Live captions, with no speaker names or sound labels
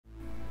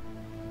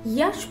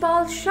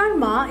Yashpal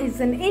Sharma is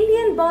an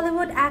Indian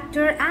Bollywood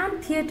actor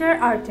and theatre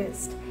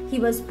artist. He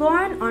was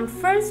born on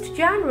 1st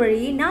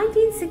January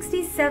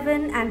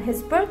 1967 and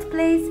his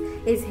birthplace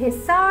is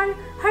Hisar,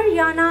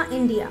 Haryana,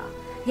 India.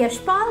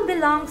 Yashpal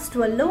belongs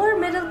to a lower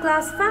middle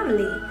class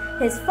family.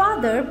 His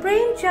father,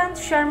 Prem Chand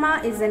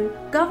Sharma, is a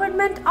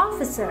government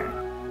officer.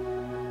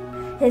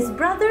 His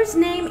brother's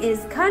name is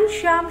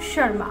Ghanshyam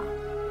Sharma.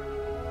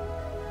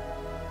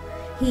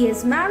 He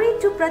is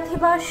married to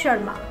Pratibha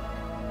Sharma.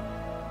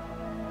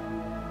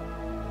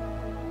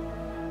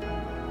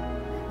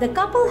 The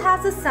couple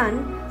has a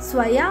son,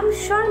 Swayam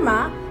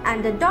Sharma,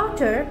 and a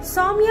daughter,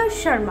 Saumya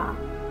Sharma.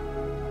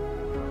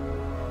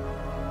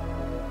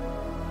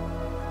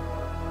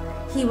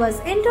 He was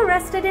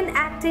interested in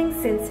acting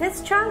since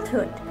his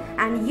childhood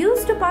and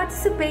used to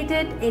participate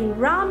in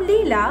Ram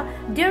Leela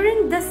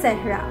during the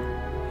Sehra.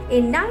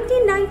 In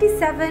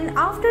 1997,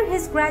 after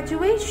his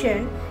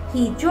graduation,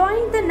 he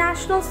joined the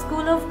National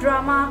School of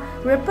Drama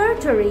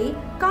Repertory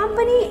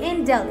Company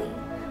in Delhi,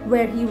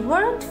 where he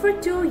worked for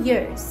 2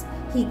 years.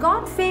 He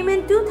got fame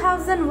in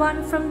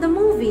 2001 from the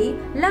movie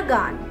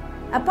Lagan.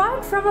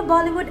 Apart from a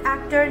Bollywood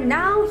actor,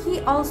 now he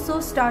also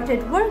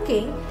started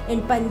working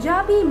in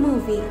Punjabi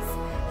movies.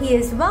 He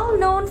is well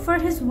known for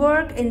his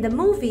work in the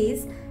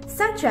movies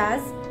such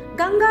as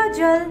Ganga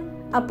Jal,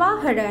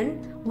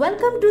 Apaharan,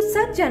 Welcome to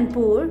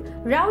Sajjanpur,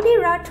 Rowdy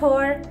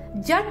Rathore,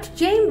 Jat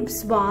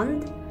James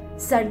Bond,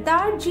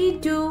 Sardar Ji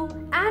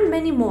 2 and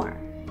many more.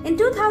 In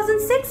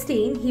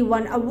 2016, he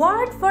won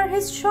award for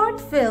his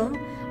short film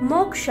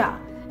Moksha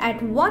at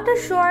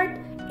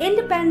Watershort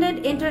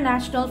Independent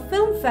International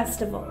Film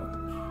Festival.